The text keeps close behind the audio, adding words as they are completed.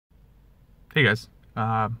Hey guys,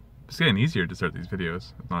 it's getting easier to start these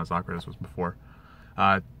videos. It's not as awkward as it was before.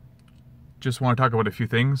 Just want to talk about a few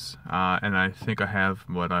things, and I think I have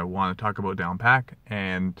what I want to talk about down pack,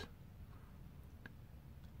 and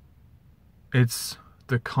it's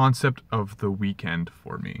the concept of the weekend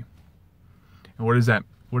for me. And what does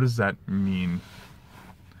that mean?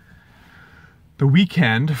 The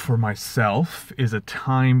weekend for myself is a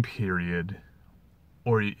time period,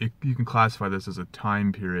 or you can classify this as a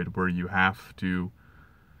time period where you have to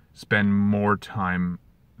spend more time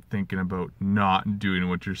thinking about not doing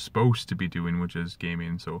what you're supposed to be doing, which is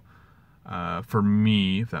gaming. So for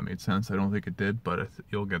me, if that made sense, I don't think it did, but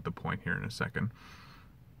you'll get the point here in a second.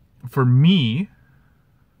 For me,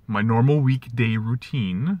 my normal weekday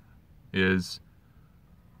routine is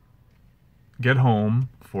get home,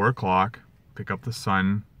 4 o'clock, pick up the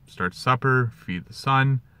son, start supper, feed the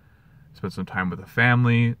son, spend some time with the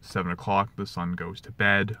family. 7 o'clock, the son goes to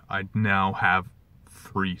bed. I now have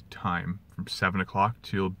free time from 7 o'clock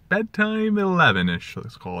till bedtime, 11-ish,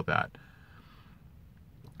 let's call it that.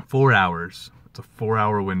 4 hours. It's a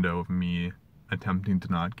 4-hour window of me attempting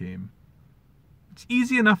to not game. It's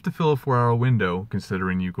easy enough to fill a 4-hour window,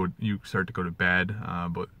 considering you start to go to bed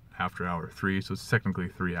but after hour 3, so it's technically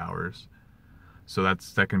 3 hours. So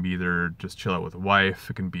that can be either just chill out with a wife,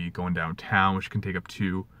 it can be going downtown, which can take up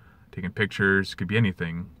 2, taking pictures, it could be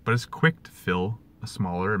anything. But it's quick to fill a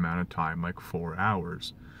smaller amount of time, like 4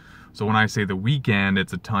 hours. So when I say the weekend,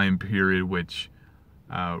 it's a time period which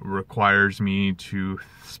requires me to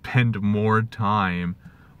spend more time,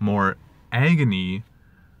 more agony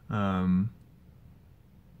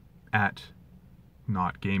at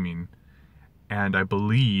not gaming. And I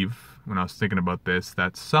believe, when I was thinking about this,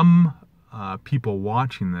 that some people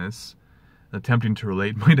watching this, attempting to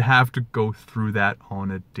relate, might have to go through that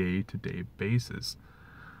on a day-to-day basis.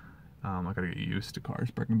 I gotta get used to cars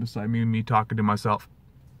parking beside me and me talking to myself.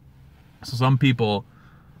 So some people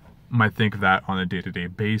might think of that on a day-to-day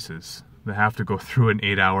basis. They have to go through an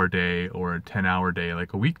 8-hour day or a 10-hour day,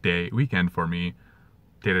 like a weekend for me,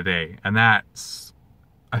 day-to-day. And I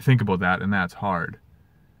think about that, and that's hard.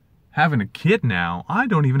 Having a kid now, I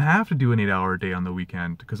don't even have to do an 8-hour day on the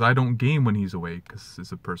weekend because I don't game when he's awake because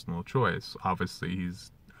it's a personal choice. Obviously,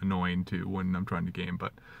 he's annoying too when I'm trying to game,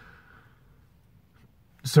 but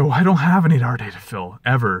so I don't have an 8-hour day to fill,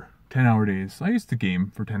 ever. 10-hour days. I used to game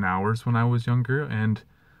for 10 hours when I was younger, and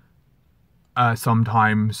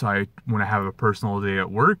sometimes when I have a personal day at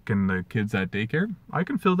work and the kids at daycare, I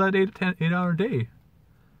can fill that 8-hour day.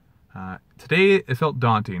 Today, it felt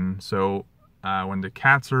daunting, so when the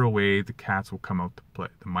cats are away, the cats will come out to play.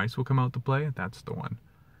 The mice will come out to play, that's the one.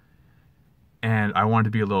 And I wanted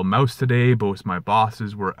to be a little mouse today. Both my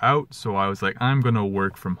bosses were out, so I was like, I'm going to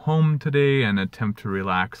work from home today and attempt to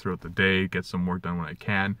relax throughout the day, get some work done when I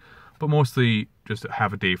can, but mostly just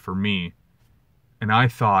have a day for me. And I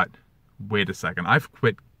thought, wait a second, I've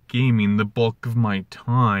quit gaming. The bulk of my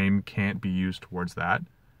time can't be used towards that.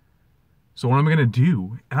 So what am I going to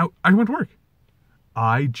do? And I went to work.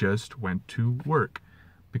 I just went to work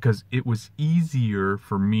because it was easier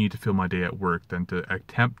for me to fill my day at work than to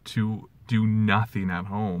attempt to do nothing at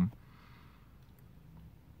home.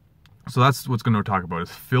 So that's what's going to talk about, is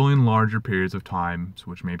filling larger periods of time,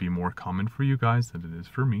 which may be more common for you guys than it is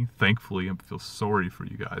for me. Thankfully, I feel sorry for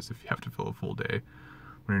you guys if you have to fill a full day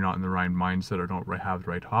when you're not in the right mindset or don't have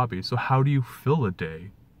the right hobby. So how do you fill a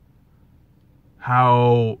day?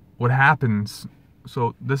 What happens?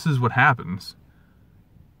 So this is what happens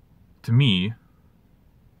to me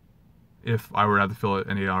if I were to have to fill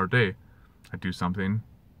an 8-hour day. I'd do something.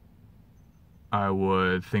 I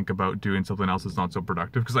would think about doing something else that's not so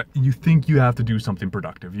productive, because you think you have to do something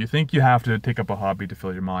productive. You think you have to take up a hobby to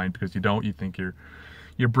fill your mind, because you don't. You think your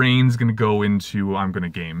brain's going to go into, I'm going to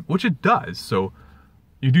game, which it does. So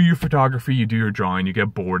you do your photography, you do your drawing, you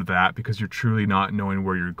get bored of that because you're truly not knowing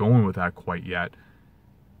where you're going with that quite yet.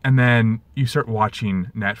 And then you start watching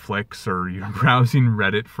Netflix or you're browsing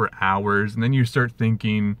Reddit for hours, and then you start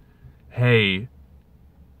thinking, hey,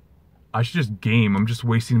 I should just game. I'm just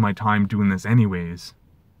wasting my time doing this anyways.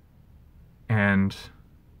 And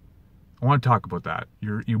I want to talk about that.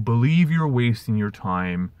 You believe you're wasting your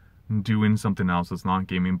time doing something else that's not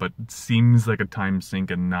gaming, but it seems like a time sink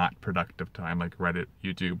and not productive time, like Reddit,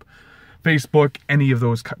 YouTube, Facebook, any of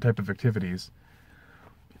those type of activities.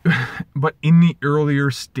 But in the earlier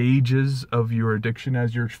stages of your addiction,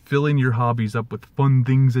 as you're filling your hobbies up with fun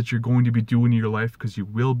things that you're going to be doing in your life, because you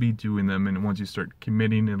will be doing them, and once you start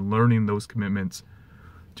committing and learning those commitments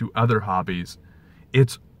to other hobbies,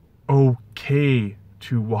 it's okay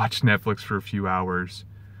to watch Netflix for a few hours.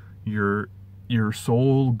 Your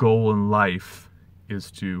sole goal in life is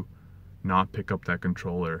to not pick up that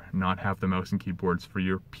controller, not have the mouse and keyboards for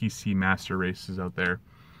your PC master races out there.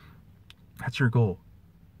 That's your goal.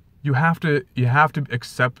 You have to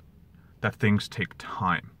accept that things take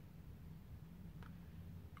time.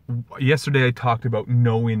 Yesterday I talked about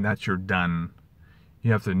knowing that you're done.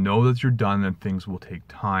 You have to know that you're done and things will take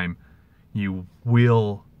time. You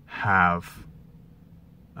will have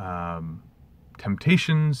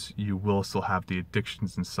temptations. You will still have the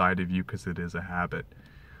addictions inside of you because it is a habit.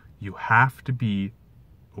 You have to be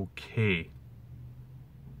okay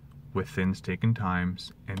with things taking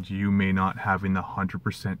times and you may not having the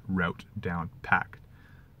 100% route down packed.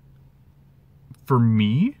 For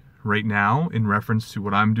me, right now, in reference to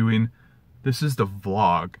what I'm doing, this is the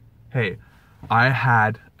vlog. Hey, I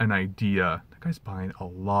had an idea. That guy's buying a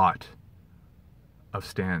lot of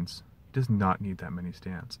stands. He does not need that many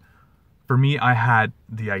stands. For me, I had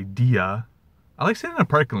the idea. I like standing in a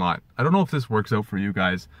parking lot. I don't know if this works out for you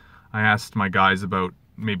guys. I asked my guys about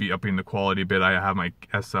maybe upping the quality a bit. I have my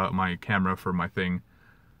camera for my thing,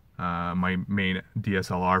 my main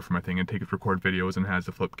DSLR for my thing, and take it to record videos, and has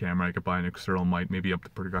a flip camera. I could buy an external mic, maybe up the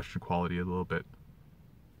production quality a little bit.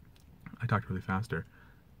 I talked really fast there.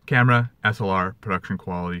 Camera, SLR, production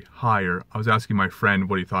quality, higher. I was asking my friend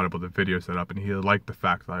what he thought about the video setup, and he liked the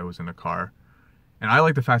fact that I was in a car. And I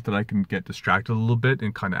like the fact that I can get distracted a little bit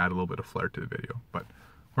and kind of add a little bit of flair to the video. But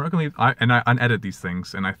we're not gonna leave, I unedit these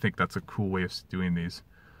things, and I think that's a cool way of doing these.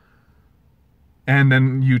 And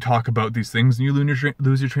then you talk about these things and you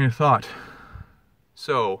lose your train of thought.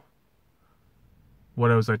 So,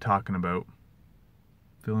 what was I talking about?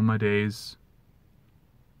 Filling my days.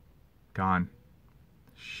 Gone.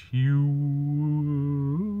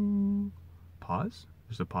 Pause?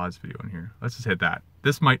 There's a pause video in here. Let's just hit that.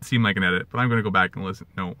 This might seem like an edit, but I'm going to go back and listen.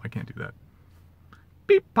 No, I can't do that.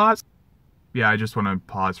 Beep, pause. Yeah, I just want to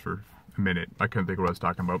pause for a minute. I couldn't think of what I was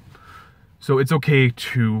talking about. So it's okay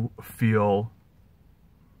to feel...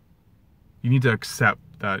 You need to accept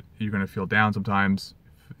that you're going to feel down sometimes.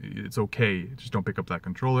 It's okay. Just don't pick up that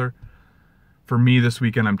controller. For me this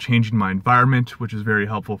weekend, I'm changing my environment, which is very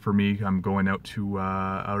helpful for me. I'm going out to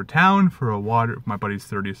out of town for my buddy's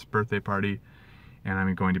 30th birthday party, and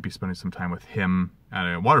I'm going to be spending some time with him at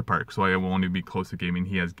a water park. So I will only be close to gaming.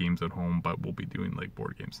 He has games at home, but we'll be doing like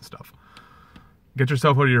board games and stuff. Get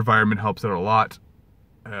yourself out of your environment helps out a lot.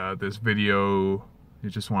 This video, you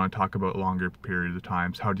just want to talk about longer periods of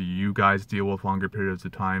times. How do you guys deal with longer periods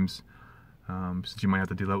of times? Since you might have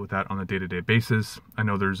to deal with that on a day-to-day basis. I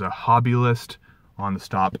know there's a hobby list on the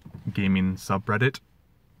Stop Gaming subreddit.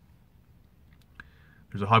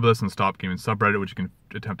 There's a hobby list on the Stop Gaming subreddit which you can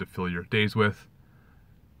attempt to fill your days with.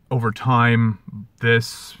 Over time,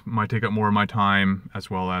 this might take up more of my time, as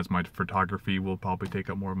well as my photography will probably take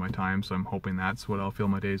up more of my time, so I'm hoping that's what I'll fill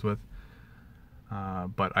my days with.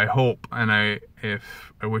 But I hope, and I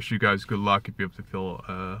wish you guys good luck if you have to fill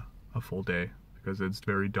a full day, because it's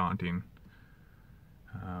very daunting.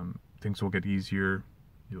 Things will get easier.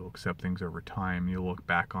 You'll accept things over time. You'll look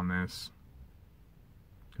back on this.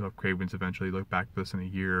 You'll have cravings eventually. Look back at this in a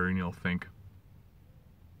year and you'll think,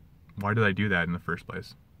 why did I do that in the first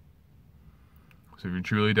place? So if you're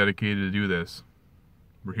truly dedicated to do this,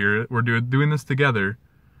 we're here, we're doing this together.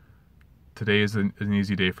 Today is an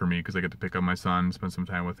easy day for me because I get to pick up my son, spend some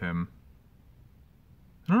time with him.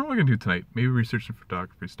 I don't know what I can do tonight. Maybe research some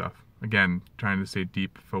photography stuff. Again, trying to stay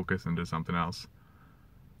deep focus into something else.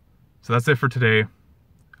 So that's it for today.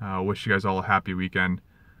 Wish you guys all a happy weekend.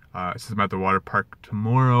 Since I'm at the water park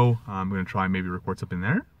tomorrow, I'm going to try and maybe record something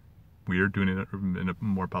there. Weird doing it in a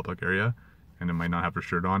more public area. And I might not have a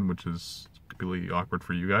shirt on, which is completely awkward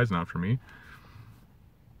for you guys, not for me.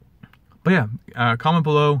 But yeah, comment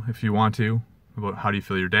below if you want to about how do you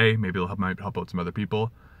feel your day. Maybe it'll might help out some other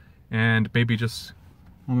people. And maybe just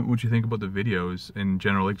what you think about the videos in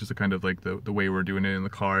general, like just a kind of like the way we're doing it in the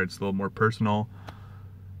car. It's a little more personal.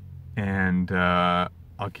 And I'll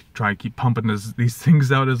try and keep pumping these things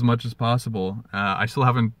out as much as possible. I still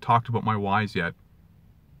haven't talked about my whys yet.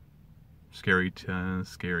 Scary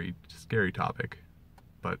topic,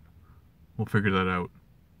 but we'll figure that out.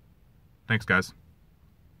 Thanks, guys.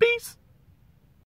 Peace.